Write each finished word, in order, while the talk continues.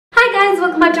Hi guys,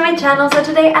 welcome back to my channel. So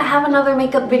today I have another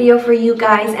makeup video for you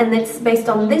guys, and it's based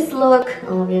on this look,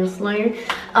 obviously.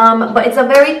 But it's a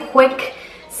very quick,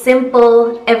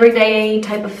 simple, everyday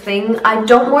type of thing. I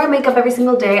don't wear makeup every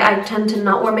single day. I tend to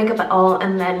not wear makeup at all,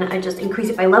 and then I just increase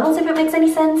it by levels, if it makes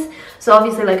any sense. So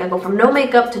obviously, like, I go from no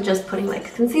makeup to just putting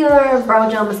like concealer,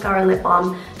 brow gel, mascara, and lip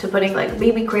balm, to putting like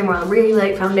BB cream or a really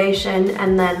light foundation,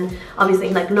 and then obviously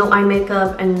like no eye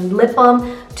makeup and lip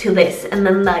balm, to this. And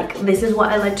then like this is what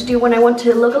I like to do when I want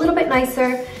to look a little bit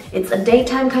nicer. It's a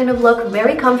daytime kind of look,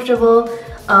 very comfortable.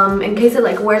 In case it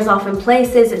like wears off in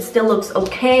places, it still looks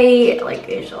okay. Like,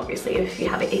 obviously if you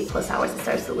have it 8+ hours, it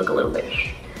starts to look a little bit,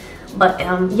 but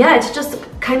yeah, it's just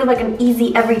kind of like an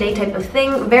easy everyday type of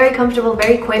thing. Very comfortable,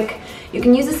 very quick. You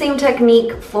can use the same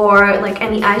technique for like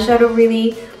any eyeshadow,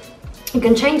 really. You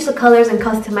can change the colors and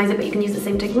customize it, but you can use the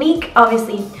same technique.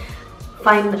 Obviously,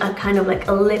 find a kind of like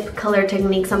a lip color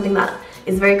technique, something that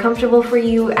is very comfortable for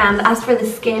you. And as for the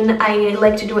skin, I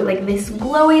like to do it like this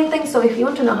glowy thing, so if you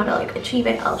want to know how to like achieve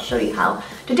it, I'll show you how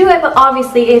to do it. But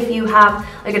obviously if you have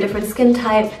like a different skin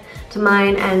type to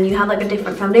mine, and you have like a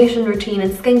different foundation routine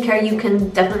and skincare, you can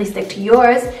definitely stick to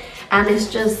yours. And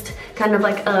it's just kind of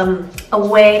like a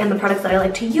way, and the products that I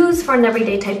like to use for an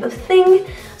everyday type of thing.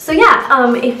 So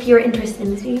yeah, if you're interested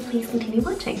in this video, please continue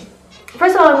watching.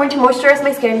 First of all, I'm going to moisturize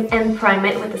my skin and prime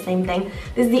it with the same thing.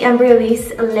 This is the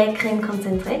Embryolisse Lait Crème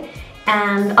Concentré,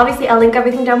 and obviously I'll link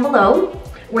everything down below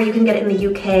where you can get it in the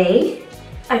UK.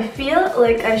 I feel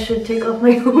like I should take off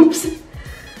my hoops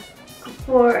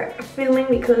for filming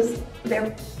because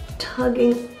they're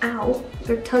tugging out.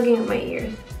 They're tugging at my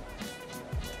ears,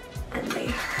 and they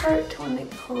hurt when they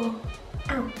pull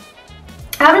out.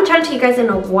 I haven't chatted to you guys in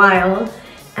a while,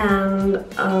 and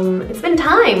it's been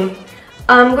time.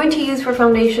 I'm going to use for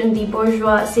foundation the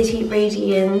Bourjois City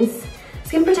Radiance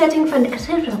Skin Protecting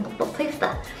Foundation,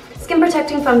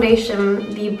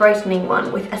 the brightening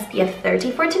one with SPF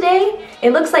 30 for today.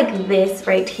 It looks like this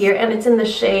right here, and it's in the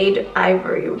shade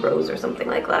Ivory Rose or something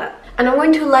like that. And I'm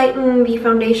going to lighten the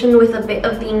foundation with a bit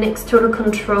of the NYX Total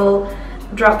Control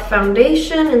Drop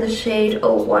Foundation in the shade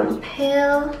 01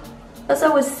 Pale. As I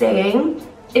was saying,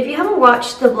 if you haven't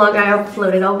watched the vlog I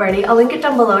uploaded already, I'll link it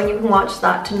down below, and you can watch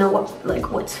that to know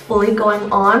what's fully going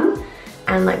on,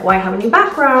 and like why I have a new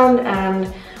background, and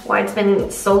why it's been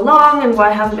so long, and why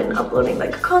I haven't been uploading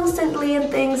like constantly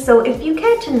and things. So if you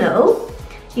care to know,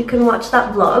 you can watch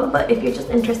that vlog. But if you're just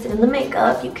interested in the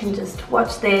makeup, you can just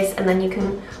watch this, and then you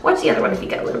can watch the other one if you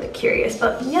get a little bit curious.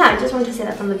 But yeah, I just wanted to say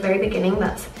that from the very beginning.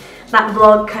 That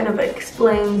vlog kind of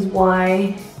explains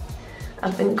why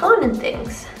I've been gone and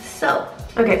things. So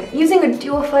okay, using a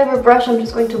dual fiber brush, I'm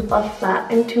just going to buff that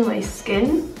into my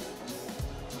skin.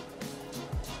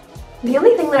 The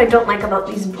only thing that I don't like about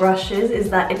these brushes is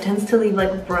that it tends to leave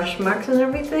like brush marks and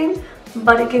everything,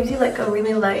 but it gives you like a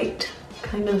really light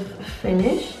kind of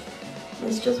finish.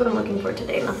 It's just what I'm looking for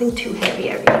today, nothing too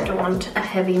heavy. I really don't want a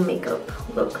heavy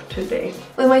makeup look today.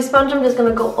 With my sponge, I'm just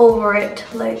gonna go over it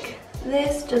like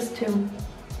this, just to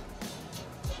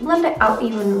blend it out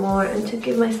even more and to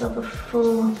give myself a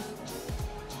full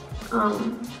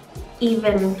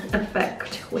even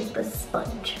effect with the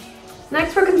sponge.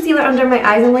 Next, for concealer under my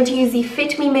eyes, I'm going to use the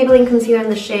Fit Me Maybelline concealer in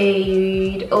the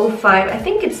shade 05. I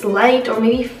think it's light or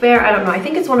maybe fair, I don't know. I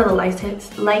think it's one of the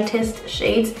lightest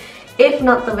shades, if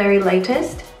not the very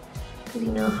lightest, because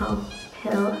you know how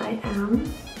pale I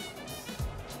am.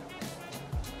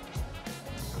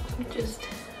 I'm just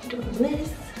doing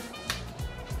this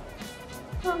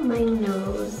on my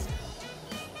nose,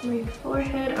 my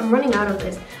forehead. I'm running out of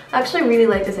this. I actually really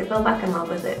like this. I fell back in love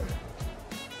with it.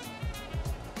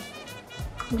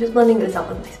 I'm just blending this out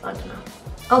with my sponge now.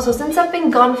 Also, since I've been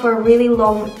gone for a really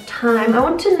long time, I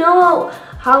want to know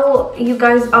how you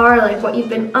guys are, like what you've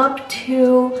been up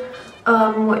to,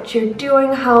 what you're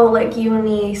doing, how like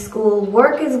uni, school,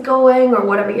 work is going, or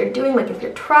whatever you're doing. Like if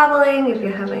you're traveling, if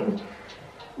you're having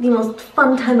the most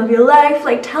fun time of your life,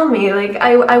 like tell me. Like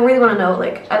I really want to know.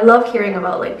 Like I love hearing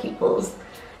about like people's,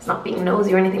 it's not being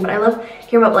nosy or anything, but I love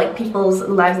hearing about like people's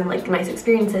lives and like nice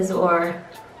experiences, or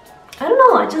I don't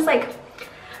know, I just like,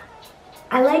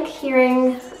 I like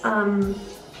hearing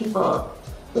people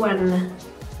when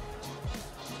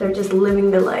they're just living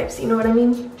their lives, you know what I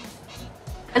mean?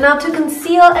 And now to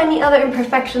conceal any other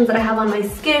imperfections that I have on my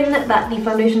skin that the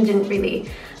foundation didn't really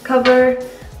cover,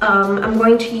 I'm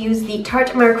going to use the Tarte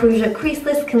Maracuja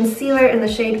Creaseless Concealer in the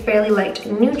shade Fairly Light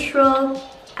Neutral,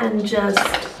 and just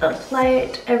apply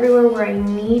it everywhere where I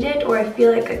need it, or I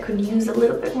feel like I could use a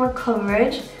little bit more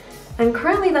coverage. And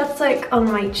currently that's like on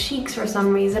my cheeks for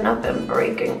some reason. I've been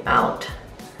breaking out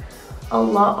a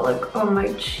lot like on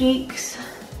my cheeks,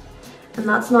 and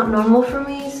that's not normal for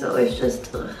me, so it's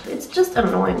just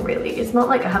annoying really. It's not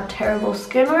like I have terrible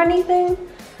skin or anything,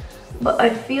 but I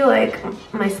feel like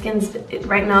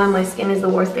right now my skin is the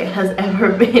worst it has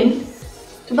ever been.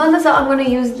 To blend this out, I'm going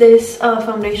to use this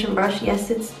foundation brush. Yes,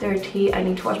 it's dirty. I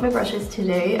need to wash my brushes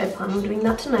today. I plan on doing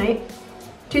that tonight.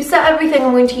 To set everything,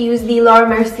 I'm going to use the Laura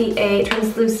Mercier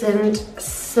translucent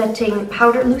setting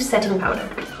powder, loose setting powder.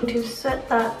 To set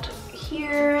that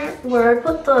here where I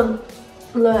put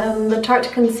the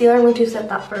Tarte concealer, I'm going to set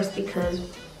that first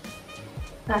because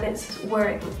that is where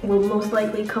it will most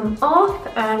likely come off,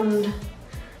 and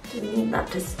I need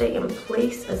that to stay in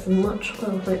place as much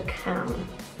as it can.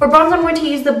 For bronze, I'm going to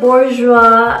use the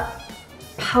Bourjois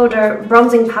powder,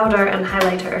 bronzing powder and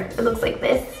highlighter. It looks like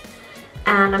this.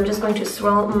 And I'm just going to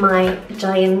swirl my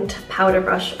giant powder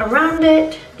brush around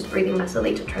it, just really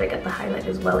messily to try to get the highlight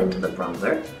as well into the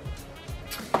bronzer.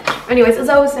 Anyways, as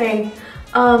I was saying,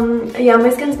 yeah, my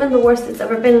skin's been the worst it's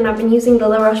ever been, and I've been using the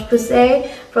La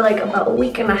Roche-Posay for like about a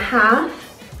week and a half.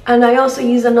 And I also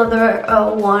use another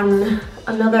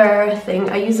thing.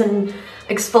 I use an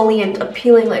exfoliant, a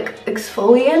peeling like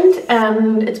exfoliant,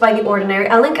 and it's by The Ordinary.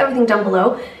 I'll link everything down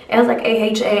below. It has like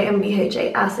AHA and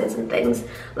BHA acids and things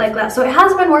like that. So it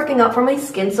has been working out for my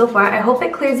skin so far. I hope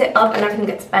it clears it up and everything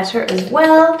gets better as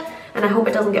well. And I hope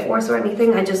it doesn't get worse or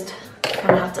anything. I just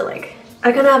kind of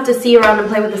have to see around and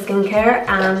play with the skincare,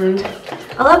 and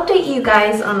I'll update you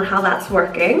guys on how that's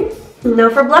working. Now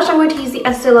for blush, I'm going to use the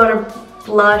Estee Lauder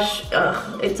blush.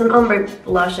 It's an ombre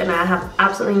blush and I have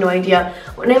absolutely no idea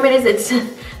what name it is. It's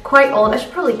quite old. I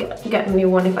should probably get a new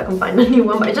one if I can find a new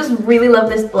one, but I just really love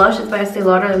this blush. It's by Estee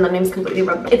Lauder and the name's completely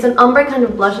wrong. It's an ombre kind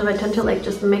of blush and I tend to like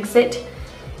just mix it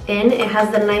in. It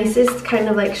has the nicest kind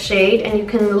of like shade and you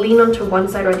can lean onto one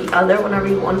side or the other whenever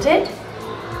you want it.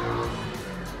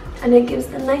 And it gives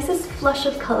the nicest flush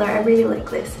of color. I really like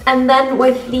this. And then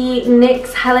with the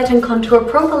NYX Highlight and Contour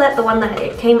Pro Palette, the one that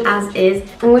it came as is,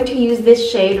 I'm going to use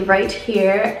this shade right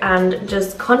here and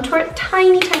just contour it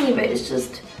tiny bit. It's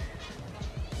just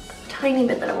a tiny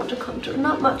bit that I want to contour.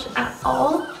 Not much at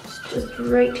all. Just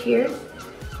right here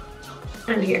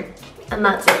and here. And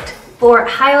that's it. For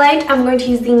highlight, I'm going to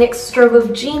use the NYX Strobe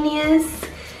of Genius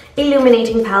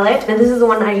Illuminating Palette. And this is the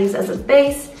one I use as a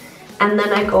base. And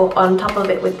then I go on top of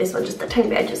it with this one just a tiny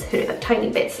bit. I just hit it a tiny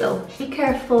bit, so be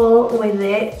careful with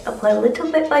it. Apply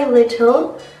little bit by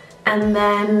little, and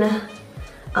then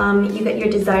you get your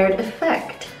desired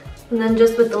effect. And then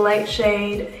just with the light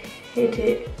shade, hit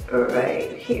it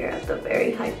right here at the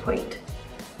very high point.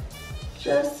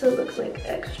 Just so it looks like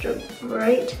extra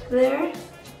bright there.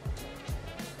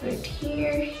 Right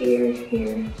here, here,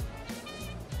 here.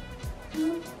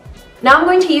 Now I'm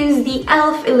going to use the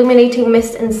e.l.f. Illuminating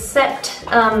Mist and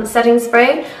setting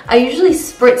spray. I usually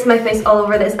spritz my face all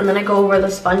over this and then I go over the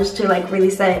sponge to like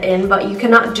really set it in, but you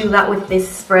cannot do that with this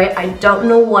spray. I don't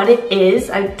know what it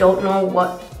is. I don't know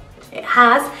what it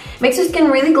has. It makes your skin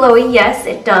really glowy. Yes,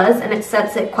 it does, and it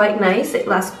sets it quite nice. It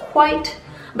lasts quite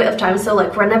a bit of time, so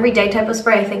like for an everyday type of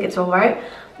spray, I think it's alright.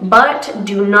 But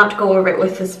do not go over it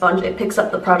with the sponge. It picks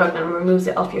up the product and removes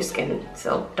it off your skin,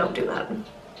 so don't do that.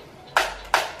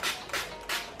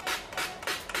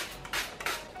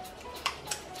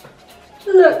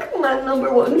 Look, my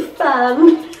 #1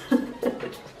 fan.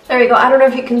 There we go. I don't know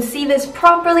if you can see this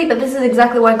properly, but this is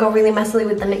exactly why I go really messily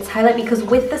with the NYX highlight, because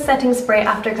with the setting spray,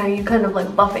 after you kind of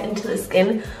like buff it into the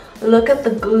skin, look at the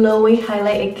glowy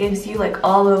highlight it gives you like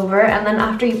all over, and then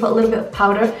after you put a little bit of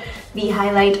powder, the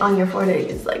highlight on your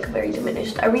forehead is like very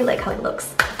diminished. I really like how it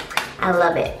looks. I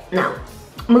love it. Now,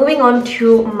 moving on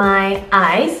to my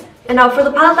eyes. And now for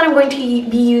the palette that I'm going to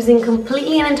be using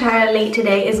completely and entirely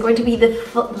today is going to be the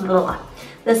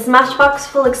Smashbox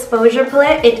Full Exposure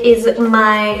palette. It is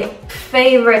my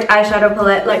favorite eyeshadow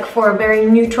palette, like for a very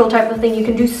neutral type of thing. You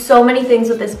can do so many things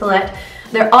with this palette.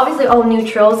 They're obviously all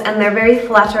neutrals and they're very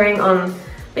flattering on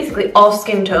basically all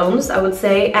skin tones, I would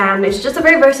say, and it's just a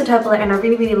very versatile palette and I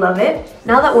really, really love it.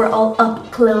 Now that we're all up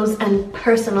close and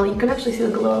personal, you can actually see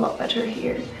the glow a lot better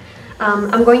here.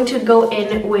 I'm going to go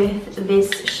in with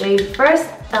this shade first,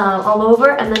 all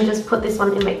over, and then just put this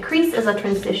one in my crease as a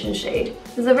transition shade.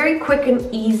 It's a very quick and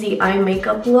easy eye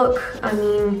makeup look. I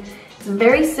mean, it's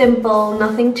very simple,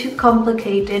 nothing too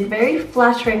complicated, very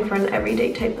flattering for an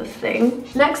everyday type of thing.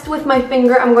 Next, with my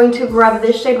finger, I'm going to grab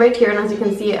this shade right here, and as you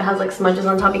can see, it has like smudges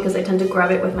on top because I tend to grab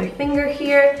it with my finger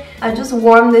here. I just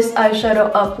warm this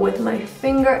eyeshadow up with my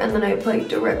finger, and then I apply it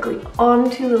directly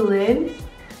onto the lid.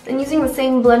 Then using the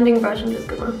same blending brush, I'm just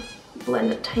gonna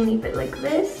blend a tiny bit like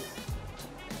this.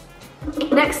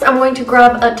 Next, I'm going to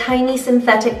grab a tiny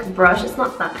synthetic brush. It's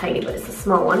not that tiny, but it's a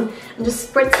small one. And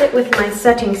just spritz it with my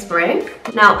setting spray.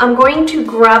 Now, I'm going to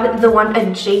grab the one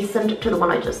adjacent to the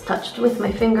one I just touched with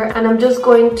my finger. And I'm just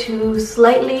going to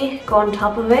slightly go on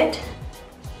top of it.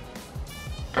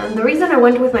 And the reason I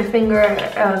went with my finger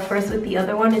first with the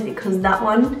other one is because that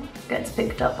one gets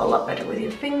picked up a lot better with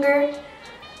your finger.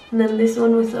 And then this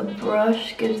one with a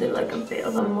brush gives it like a bit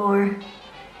of a more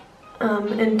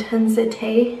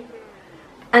intensity.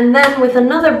 And then with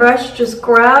another brush, just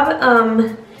grab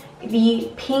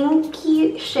the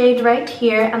pinky shade right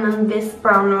here and then this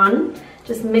brown one.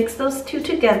 Just mix those two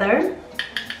together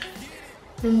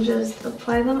and just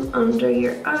apply them under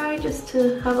your eye just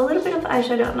to have a little bit of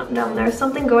eyeshadow down there.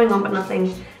 Something going on, but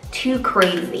nothing too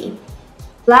crazy.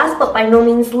 Last but by no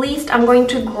means least, I'm going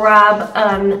to grab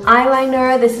an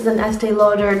eyeliner. This is an Estee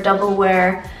Lauder Double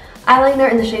Wear eyeliner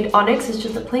in the shade Onyx. It's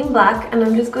just a plain black, and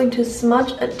I'm just going to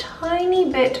smudge a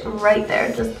tiny bit right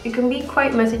there. Just, it can be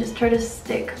quite messy, just try to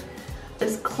stick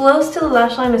as close to the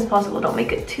lash line as possible. Don't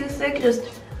make it too thick, just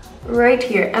right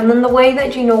here. And then the way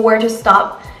that you know where to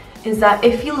stop is that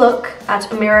if you look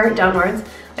at a mirror downwards,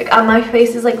 like my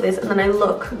face is like this, and then I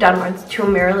look downwards to a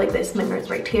mirror like this, my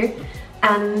mirror's right here,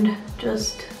 and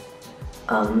just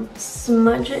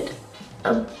smudge it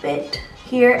a bit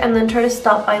here, and then try to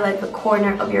stop by like the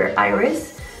corner of your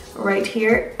iris right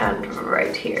here and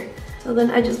right here. So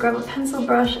then I just grab a pencil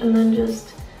brush and then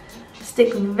just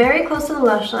stick very close to the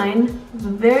lash line,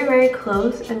 very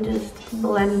close, and just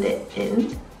blend it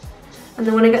in. And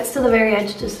then when it gets to the very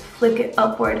edge, just flick it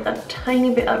upward a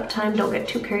tiny bit at a time. Don't get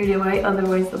too carried away,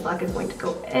 otherwise the black is going to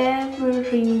go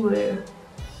everywhere.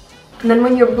 And then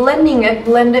when you're blending it,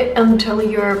 blend it until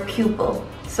your pupil.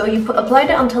 So you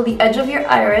applied it until the edge of your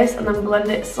iris and then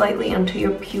blend it slightly into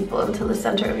your pupil, into the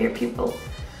center of your pupil.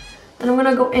 And I'm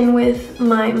gonna go in with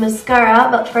my mascara,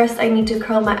 but first I need to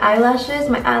curl my eyelashes.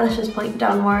 My eyelashes point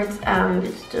downwards and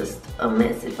it's just a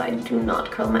mess if I do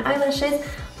not curl my eyelashes.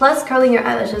 Plus, curling your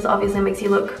eyelashes obviously makes you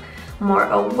look more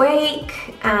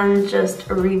awake and just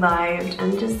revived,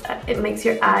 and just it makes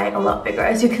your eye a lot bigger.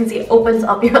 As you can see, it opens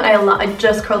up your eye a lot. I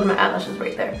just curled my eyelashes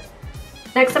right there.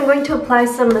 Next, I'm going to apply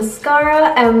some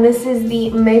mascara, and this is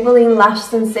the Maybelline Lash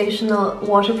Sensational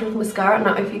Waterproof Mascara.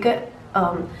 Now, if you get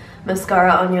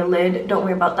mascara on your lid, don't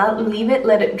worry about that. Leave it,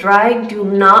 let it dry. Do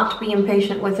not be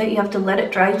impatient with it. You have to let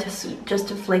it dry just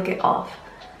to flake it off.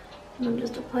 And I'm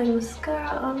just applying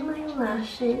mascara on my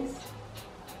lashes.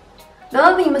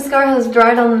 Now that the mascara has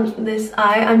dried on this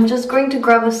eye, I'm just going to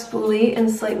grab a spoolie and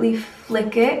slightly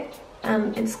flick it,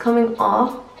 and it's coming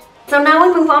off. So now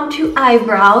we move on to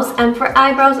eyebrows, and for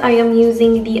eyebrows I am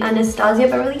using the Anastasia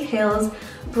Beverly Hills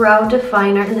Brow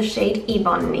Definer in the shade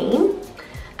Ebony.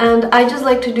 And I just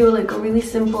like to do like a really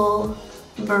simple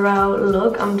brow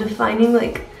look. I'm defining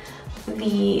like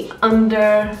the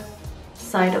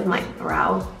underside of my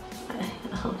brow.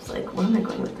 I was like, where am I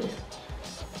going with this?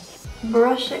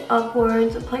 Brush it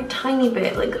upwards, apply a tiny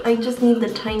bit, like I just need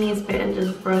the tiniest bit, and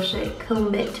just brush it,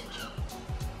 comb it.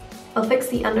 I'll fix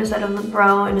the underside of the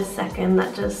brow in a second,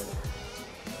 that just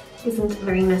isn't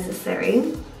very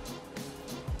necessary.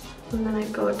 And then I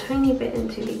go a tiny bit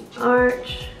into the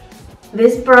arch.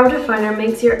 This brow definer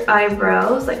makes your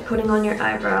eyebrows, like putting on your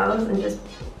eyebrows and just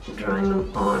drawing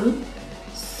them on,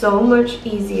 so much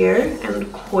easier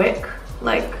and quick.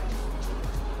 Like,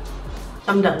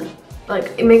 I'm done.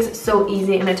 Like, it makes it so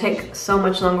easy, and it takes so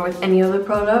much longer with any other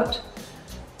product.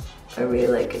 I really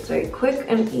like it. It's very quick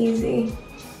and easy.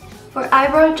 For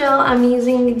eyebrow gel, I'm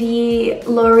using the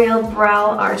L'Oreal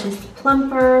Brow Artist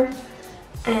Plumper,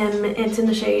 and it's in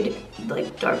the shade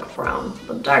like dark brown,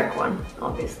 the dark one,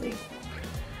 obviously.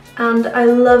 And I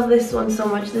love this one so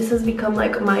much. This has become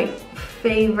like my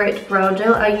favorite brow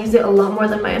gel. I use it a lot more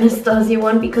than my Anastasia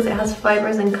one because it has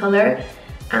fibers and color.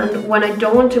 And when I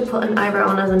don't want to put an eyebrow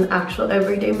on as an actual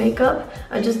everyday makeup,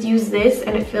 I just use this,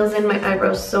 and it fills in my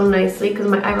eyebrows so nicely because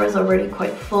my eyebrows are already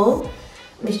quite full.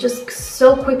 And it's just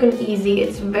so quick and easy.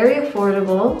 It's very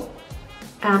affordable,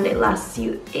 and it lasts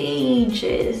you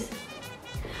ages.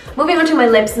 Moving on to my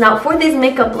lips. Now, for this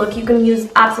makeup look, you can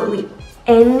use absolutely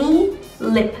any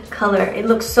lip color. It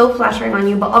looks so flattering on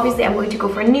you, but obviously I'm going to go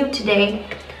for nude today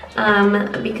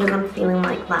because I'm feeling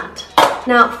like that.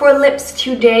 Now, for lips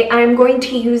today, I'm going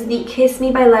to use the Kiss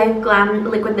Me by Live Glam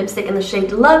liquid lipstick in the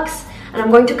shade Luxe. And I'm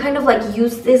going to kind of like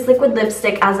use this liquid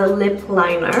lipstick as a lip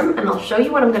liner. And I'll show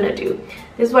you what I'm going to do.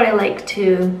 This is what I like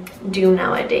to do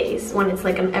nowadays when it's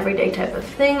like an everyday type of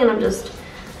thing and I'm just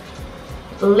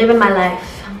living my life.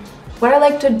 What I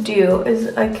like to do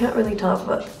is, I can't really talk,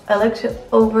 but I like to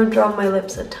overdraw my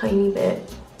lips a tiny bit.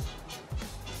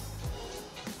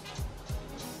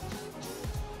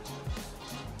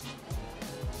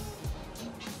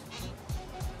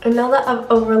 And now that I've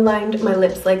overlined my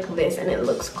lips like this and it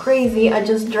looks crazy, I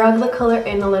just drag the color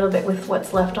in a little bit with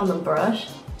what's left on the brush.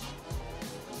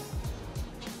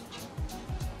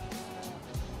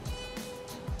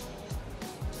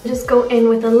 Just go in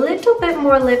with a little bit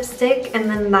more lipstick and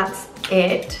then that's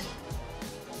it.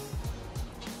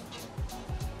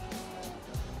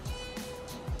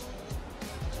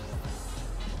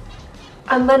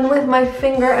 And then with my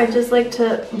finger, I just like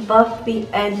to buff the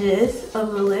edges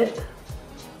of the lip.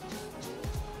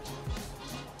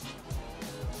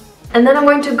 And then I'm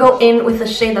going to go in with a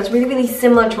shade that's really, really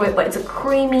similar to it, but it's a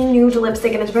creamy nude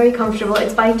lipstick and it's very comfortable.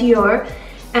 It's by Dior,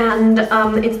 and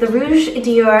it's the Rouge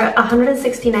Dior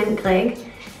 169 Grêge,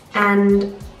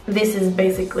 and this is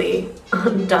basically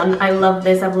done. I love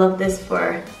this. I've loved this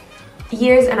for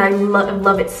years and I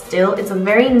love it still. It's a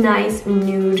very nice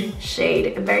nude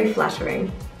shade, very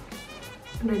flattering.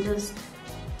 And I just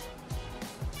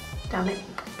dab it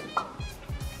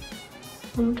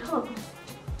on top.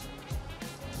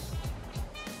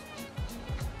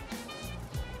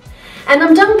 And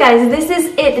I'm done, guys. This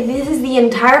is it. This is the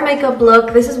entire makeup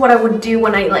look. This is what I would do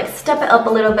when I like step it up a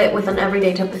little bit with an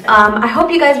everyday type of thing. I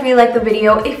hope you guys really like the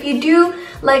video. If you do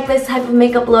like this type of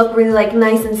makeup look, really like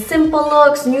nice and simple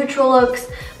looks, neutral looks,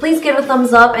 please give it a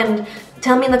thumbs up and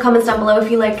tell me in the comments down below if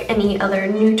you like any other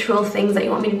neutral things that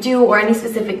you want me to do, or any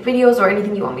specific videos, or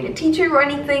anything you want me to teach you, or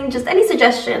anything, just any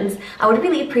suggestions. I would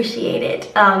really appreciate it.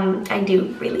 I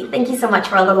do, really. Thank you so much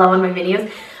for all the love on my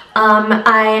videos.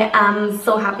 I am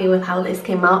so happy with how this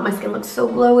came out. My skin looks so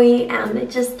glowy and it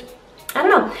just, I don't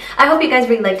know. I hope you guys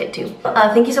really liked it too.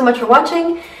 Thank you so much for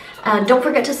watching. Don't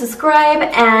forget to subscribe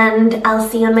and I'll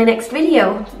see you on my next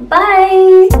video.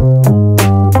 Bye!